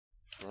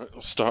Right,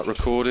 I'll start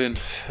recording.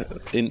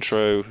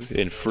 Intro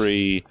in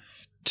 3,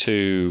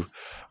 2.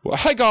 Well,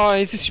 hi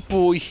guys, it's your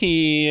boy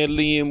here,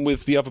 Liam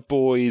with the other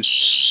boys.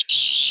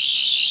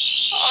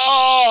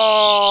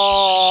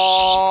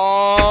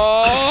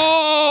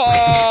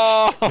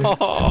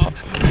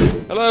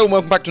 Hello and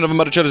welcome back to another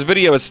Mudderchudders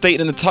video. As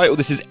stated in the title,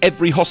 this is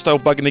every hostile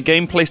bug in the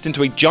game placed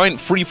into a giant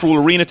free-for-all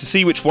arena to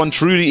see which one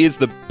truly is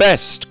the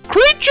best.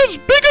 Creatures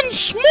big and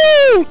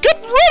small, get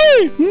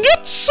ready,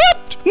 get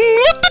set,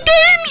 let the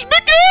games begin!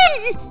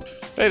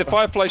 Hey, the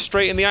firefly's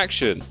straight in the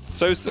action.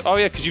 So, oh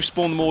yeah, because you've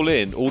spawned them all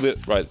in.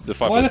 The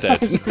firefly's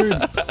dead.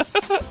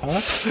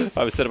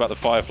 I was said about the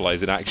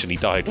fireflies in action, he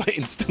died like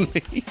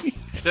instantly.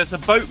 There's a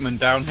boatman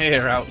down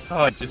here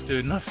outside just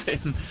doing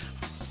nothing.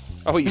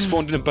 Oh, you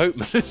spawned in a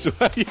boatman as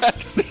well?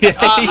 Yes.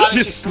 Yeah, he's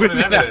just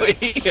swimming out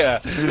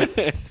here.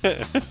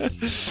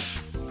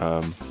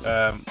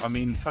 I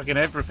mean, fucking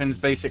everything's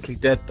basically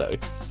dead though.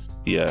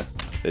 Yeah,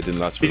 they didn't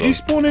last for long. Did you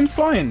spawn in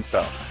flying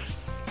stuff?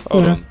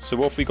 Hold on. So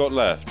what have we got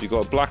left? We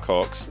got a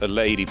Blackhawks, a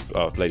lady.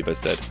 Oh, Ladybirds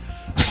dead.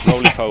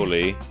 Roly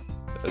Poly,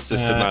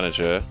 assistant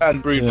manager,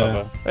 and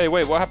Broodmother. Yeah. Hey,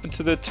 wait, what happened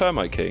to the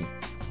Termite King?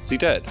 Is he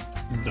dead?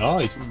 He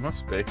died.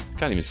 Must be.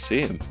 Can't even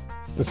see him.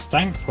 The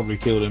stank probably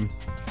killed him.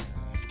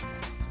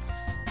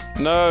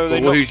 No, they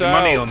knocked who's your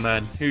out. money on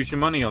then? Who's your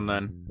money on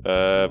then?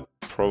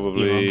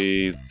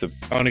 Probably the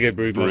I want to go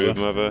Broodmother.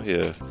 Broodmother.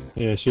 Yeah.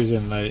 Yeah, she was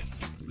in late.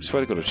 I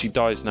swear to God, if she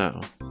dies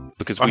now,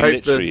 because we I hope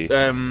literally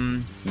that,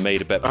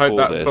 made a bet I hope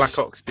before that this. Black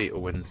Ox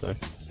Beetle wins though.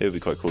 It would be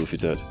quite cool if you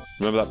did.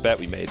 Remember that bet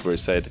we made where it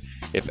said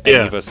if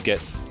any of us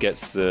gets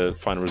the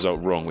final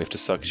result wrong, we have to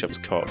suck each other's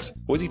cocks.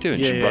 What is he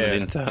doing? She's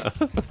running into her.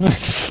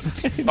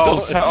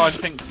 Oh,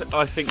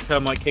 I think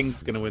Termite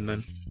King's gonna win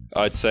then.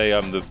 I'd say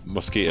I'm the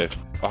mosquito.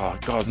 Oh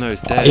God, no,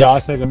 it's dead. Yeah, I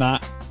say the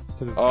gnat.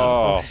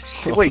 Oh,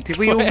 wait, did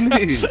we all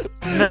lose?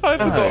 No. I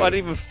forgot. I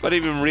didn't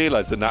even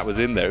realise the gnat was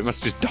in there. It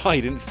must have just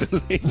died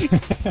instantly.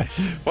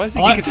 Why is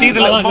he? You can see the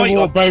little like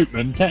mite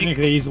boatman.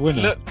 Technically, he's the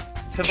winner. Look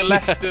to the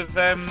left of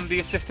the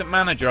assistant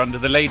manager under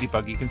the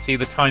ladybug. You can see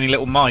the tiny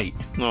little mite.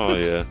 Oh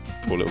yeah,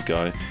 poor little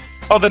guy.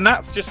 Oh, the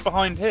gnat's just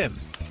behind him.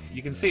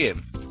 You can see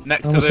him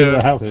next to the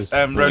health is.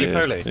 roly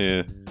poly.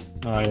 Yeah.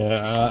 Oh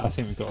yeah, I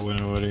think we've got a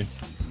winner already.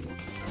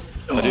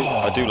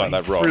 I do like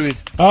that rock.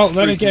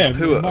 Then again,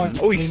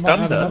 he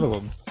stunned her. Another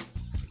one.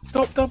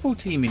 Stop double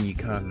teaming, you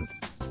cunt.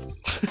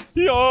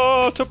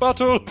 Yeah, to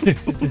battle. He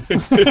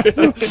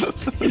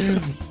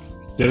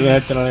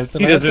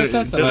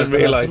doesn't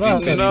realise he's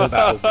been in the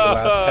battle for the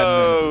last 10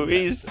 minutes.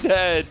 He's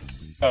dead.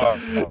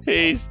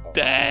 He's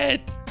dead.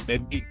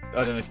 Maybe,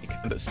 I don't know if you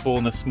can, but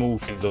spawn the small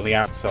things on the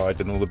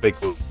outside and all the big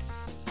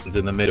ones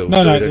in the middle.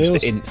 No, they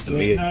just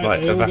instantly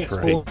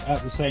evaporate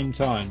at the same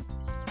time.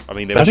 I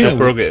mean, that's your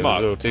prerogative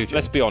Mark, as well too,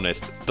 let's be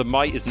honest, the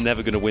mite is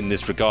never going to win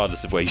this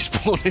regardless of where you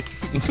spawn in.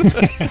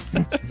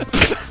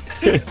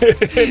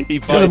 He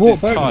bides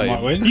his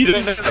time. You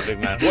don't know that,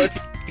 big man. What if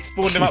you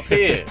spawned him up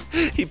here?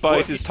 He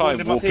bides his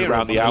time walking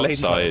around the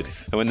outside,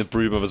 and when the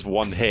Broodmother's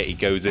one hit, he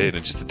goes in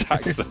and just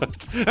attacks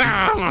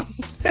her.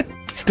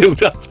 Still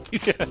does.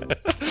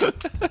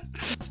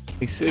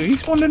 He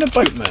spawned in a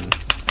boatman.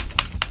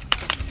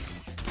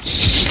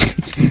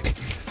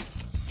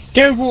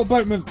 Go water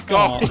boatman!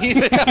 God, he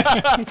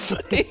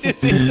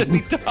just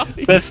instantly died.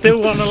 There's still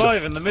one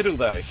alive in the middle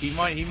though. He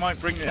might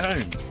bring it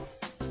home.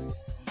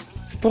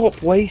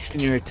 Stop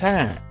wasting your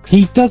attacks.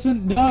 He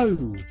doesn't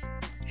know.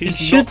 He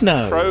should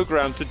know.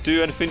 Programmed to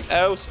do anything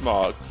else,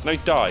 Mark. No, he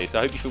died.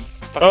 I hope you feel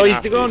fucking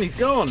happy. He's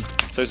gone.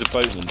 So is a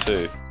boatman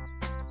too.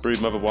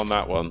 Broodmother won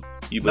that one.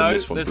 You win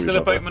this one, there's Broodmother. still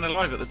a boatman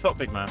alive at the top,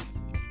 big man.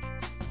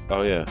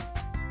 Oh yeah.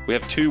 We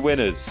have 2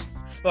 winners.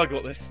 I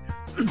got this.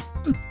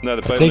 No,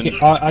 the boatman.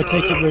 I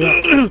take it with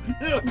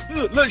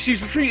it. Look,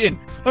 she's retreating.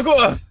 I got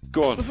her.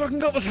 Go on. I fucking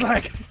got the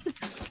slag.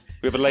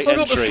 We have a late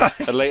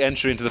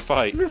entry into the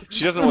fight.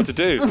 She doesn't know what to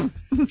do.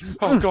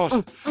 Oh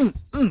God.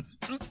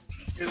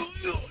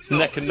 It's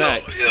neck and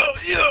neck.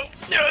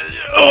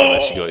 Oh,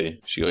 she got you.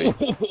 She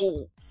got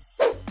you.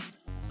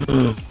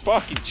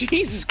 Fucking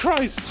Jesus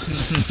Christ.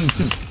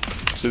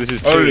 So this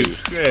is 2.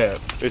 Yeah.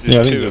 This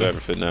is 2 of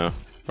everything now.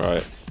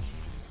 Right.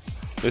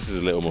 This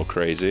is a little more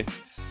crazy.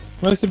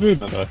 Where's the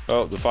Broodmother?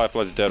 Oh, the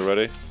fireflies are dead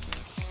already.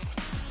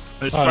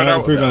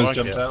 Broodmother's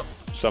jumped out.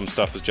 Some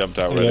stuff has jumped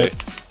out already.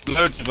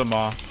 Loads of them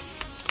are.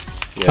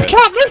 Yeah. I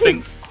can't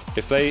move!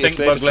 If they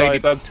decide,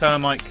 Ladybug,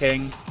 Termite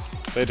King.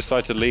 If they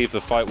decide to leave,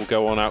 the fight will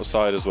go on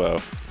outside as well.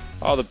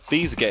 Oh, the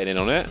bees are getting in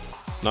on it.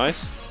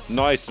 Nice.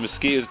 Nice. The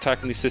mosquitoes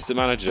attacking the assistant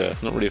manager.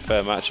 It's not really a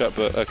fair matchup,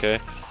 but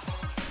okay.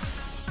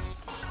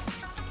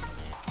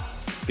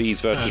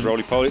 Bees versus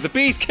Roly Poly. The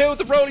bees killed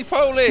the Roly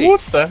Poly!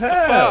 What the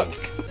hell?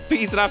 Fuck!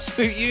 Bees an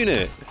absolute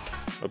unit.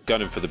 I'm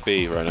gunning for the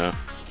bee right now.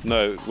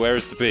 No, where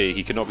is the bee?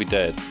 He cannot be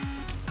dead.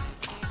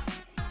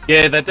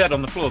 Yeah, they're dead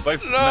on the floor,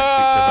 both No!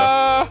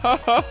 next to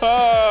each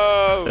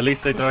other. At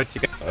least they died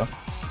together.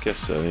 Guess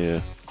so,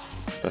 yeah.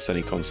 That's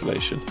any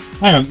consolation.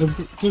 Hang on, the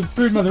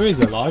Broodmother is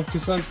alive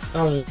because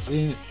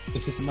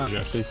it's just a manager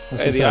actually.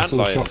 Hey, the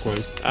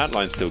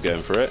Antline's still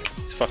going for it.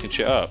 He's fucking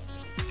shit up.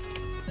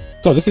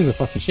 God, this is a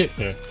fucking shit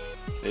here.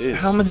 It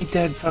is. How many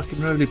dead fucking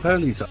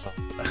roly-polies are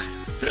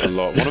there? A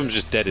lot. One of them's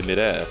just dead in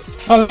midair.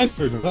 Oh, there's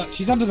Broodmother.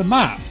 She's under the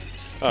map.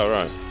 Oh,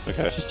 right.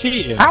 Okay. She's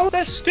cheating. How are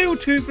there still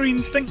 2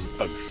 green stink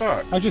bugs?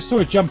 Fuck. I just saw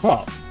her jump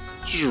up.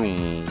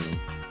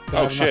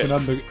 Oh, shit.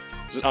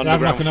 There's an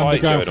underground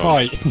fight going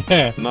on.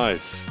 Yeah.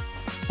 Nice.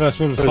 First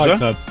one was Fight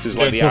Club. This is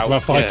like the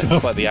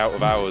it's like the out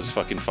of hours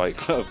fucking fight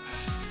club.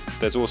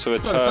 There's also a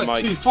termite.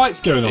 Like 2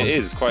 fights going on. It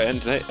is quite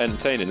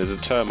entertaining. There's a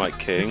termite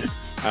king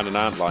and an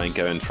antlion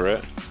going for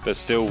it. There's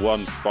still one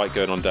fight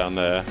going on down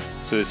there.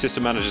 So the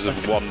system managers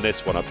have won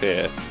this one up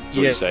here. That's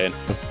what you're saying.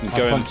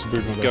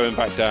 Going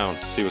back down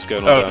to see what's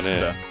going on down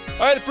here.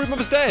 Oh, the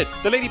Broodmother's dead.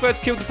 The ladybird's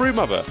killed the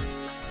Broodmother.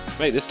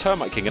 Mate, this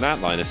termite king and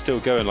antlion is still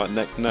going like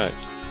neck to neck.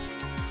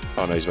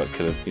 Oh no, he's about to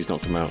kill him. He's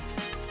knocked him out.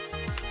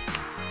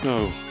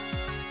 No.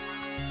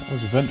 That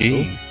was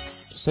eventful, to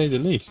say the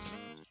least.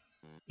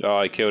 Oh,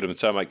 I killed him. The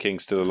termite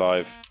king's still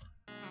alive.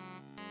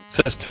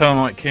 Says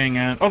Termite King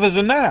and... Oh, there's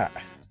a gnat!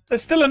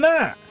 There's still a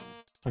gnat!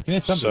 I can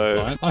hear something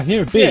flying. I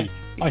hear a bee. Yeah,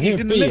 I hear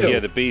a bee. Yeah,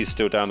 the bee's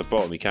still down the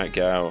bottom. He can't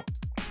get out.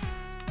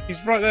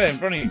 He's right there in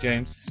front of you,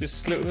 James.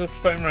 Just little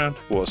floating around.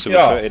 What, so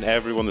we're putting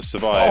everyone that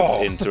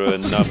survived into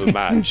another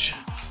match?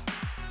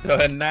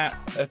 Got a gnat,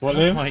 a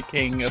Termite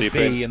King, a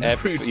bee, and a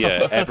Broodmother.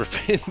 Yeah,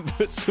 everything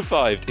that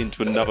survived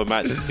into another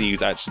match to see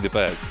who's actually the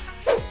best.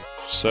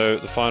 So,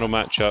 the final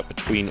matchup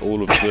between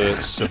all of the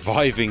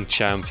surviving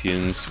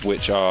champions,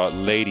 which are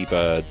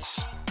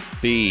ladybirds,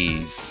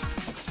 bees,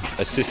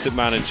 assistant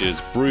managers,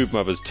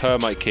 broodmothers,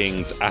 termite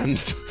kings,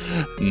 and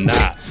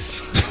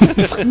gnats.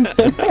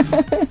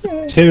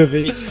 2 of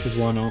each, because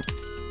why not?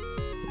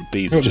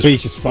 Bees are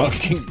just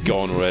fucking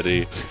gone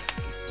already.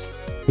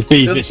 The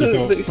bees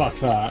literally thought, fuck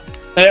that.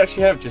 They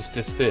actually have just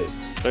disappeared.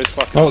 Those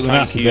fuckers are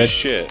tanky as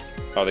shit.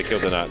 Oh, they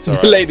killed the gnats,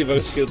 alright. The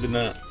ladybirds killed the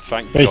gnat.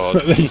 Thank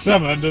God. They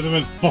summoned and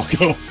went,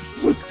 fuck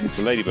off.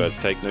 The ladybirds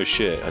take no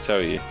shit, I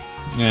tell you.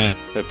 Yeah.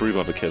 They're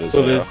broodmother killers.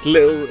 Well, there's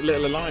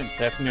little alliance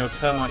there from your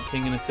termite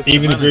king and assistant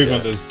Even manager. the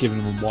broodmother's giving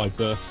them a wide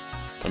berth.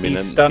 I mean,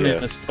 he's stunning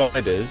the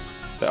spiders.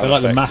 They're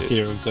like the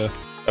mafia of the...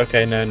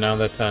 Okay, no, now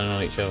they're turning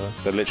on each other.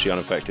 They're literally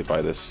unaffected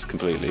by this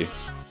completely.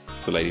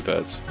 The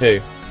ladybirds. Who?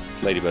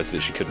 Ladybirds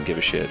literally couldn't give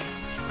a shit.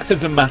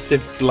 There's a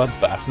massive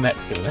bloodbath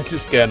next to them. They're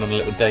just going on a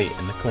little date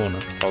in the corner.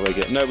 Oh, they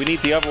get... No, we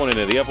need the other one in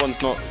there. The other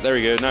one's not... There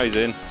we go, now he's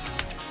in.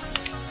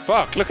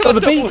 Fuck, look at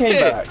the double bee came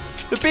hit. back.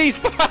 The bee's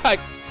back!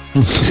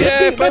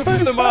 Yeah, both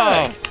of them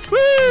are!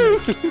 Woo!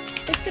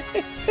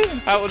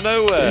 Out of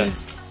nowhere.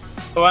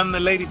 Oh, and the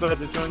ladybirds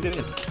have joined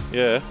in.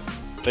 Yeah.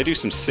 They do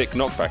some sick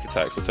knockback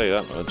attacks, I'll tell you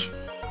that much.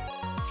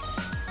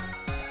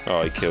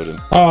 Oh, he killed him.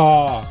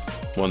 Oh.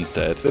 One's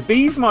dead. The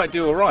bees might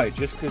do alright,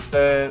 just because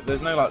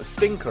there's no like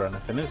stink or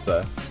anything, is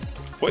there?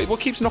 What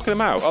keeps knocking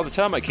them out? Oh, the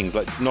termite king's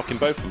like knocking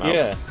both of them out.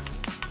 Yeah.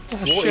 Oh,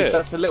 What shit.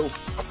 that's a little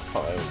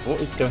pile. What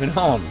is going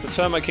on? The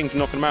termite king's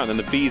knocking them out and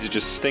then the bees are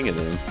just stinging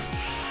them.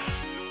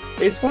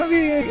 Is one of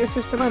the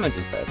assistant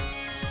managers dead?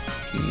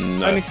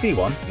 No. I only see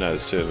one. No,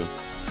 there's 2 of them.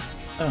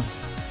 Oh.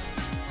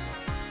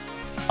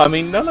 I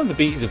mean, none of the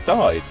bees have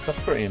died.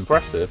 That's pretty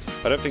impressive.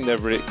 I don't think they're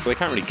really... They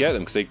can't really get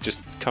them because they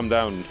just come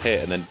down,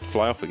 hit, and then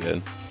fly off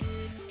again.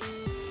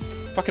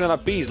 Fucking hell,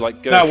 that bee's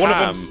like going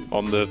ham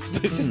on the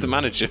assistant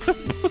manager.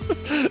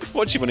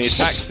 Watch him when he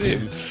attacks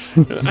him.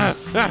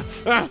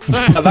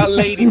 That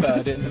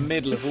ladybird in the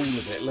middle of all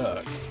of it,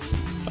 look.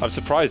 I'm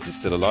surprised he's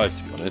still alive,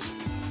 to be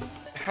honest.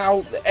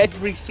 How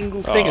every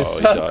single thing has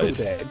he circled died.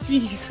 it.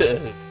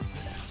 Jesus.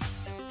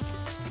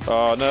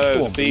 Oh no, Come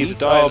the on, bees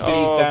bees. are dying. Oh,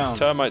 bees down.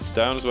 Termites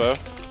down as well.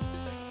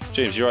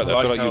 James, you're right there.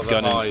 I feel like you're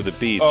gunning for the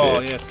bees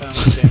here. here. Yeah,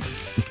 termite king.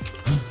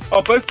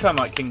 Oh, both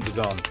termite kings are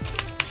gone.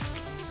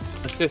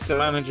 Assistant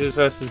managers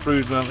versus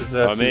broodmothers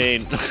versus... I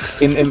mean...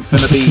 in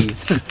infinite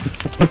bees.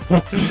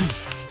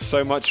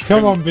 So much for Come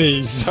him, on,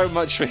 bees. So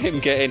much for him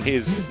getting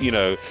his, you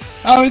know...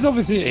 Oh, it's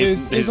obviously...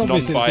 His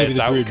non-biased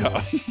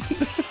outcome.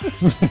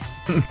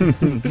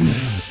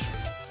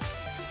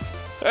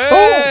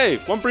 Hey!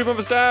 Oh! One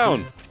broodmother's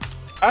down!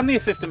 And the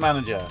assistant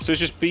manager. So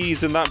it's just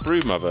bees and that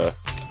broodmother.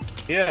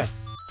 Yeah.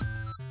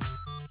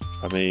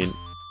 I mean,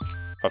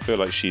 I feel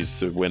like she's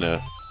the winner.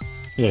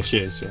 Yeah, she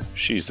is, yeah.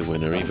 She's the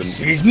winner, even...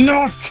 She's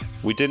not!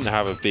 We didn't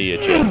have a bee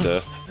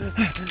agenda.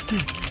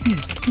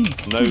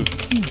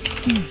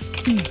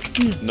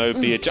 No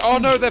bee agenda. Oh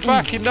no, they're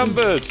back in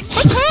numbers!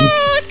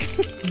 Attack!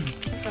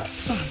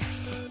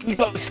 You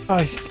got the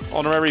spice.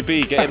 Honorary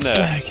bee, get in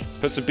there.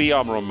 Put some bee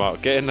armour on,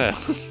 Mark. Get in there.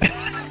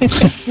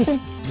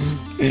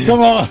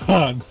 Come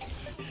on!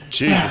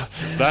 Jesus,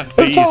 that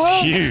bee is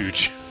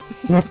huge.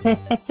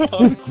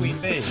 Queen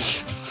bee.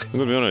 I'm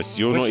gonna be honest,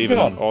 you're Where's not she even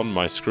gone? on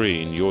my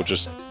screen, you're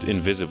just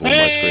invisible on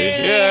my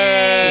screen.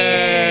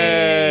 Yay!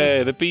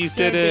 The bees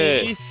did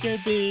it!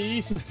 Good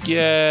bees!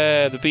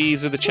 Yeah, the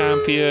bees are the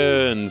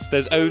champions.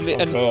 There's only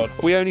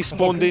we only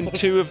spawned in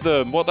 2 of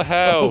them. What the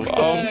hell?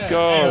 Oh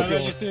god.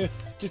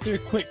 Just do a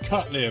quick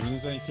cut, Liam, and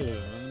there's only 2 of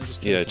them.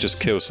 Yeah, just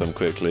kill some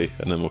quickly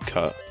and then we'll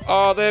cut.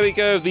 Oh, there we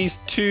go. These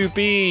 2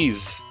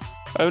 bees.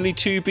 Only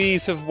 2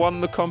 bees have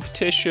won the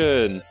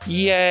competition.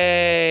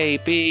 Yay,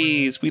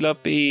 bees. We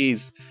love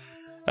bees.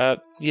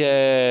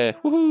 Yeah.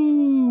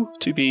 Woohoo!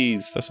 2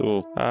 Bs. That's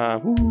all.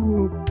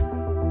 Woo.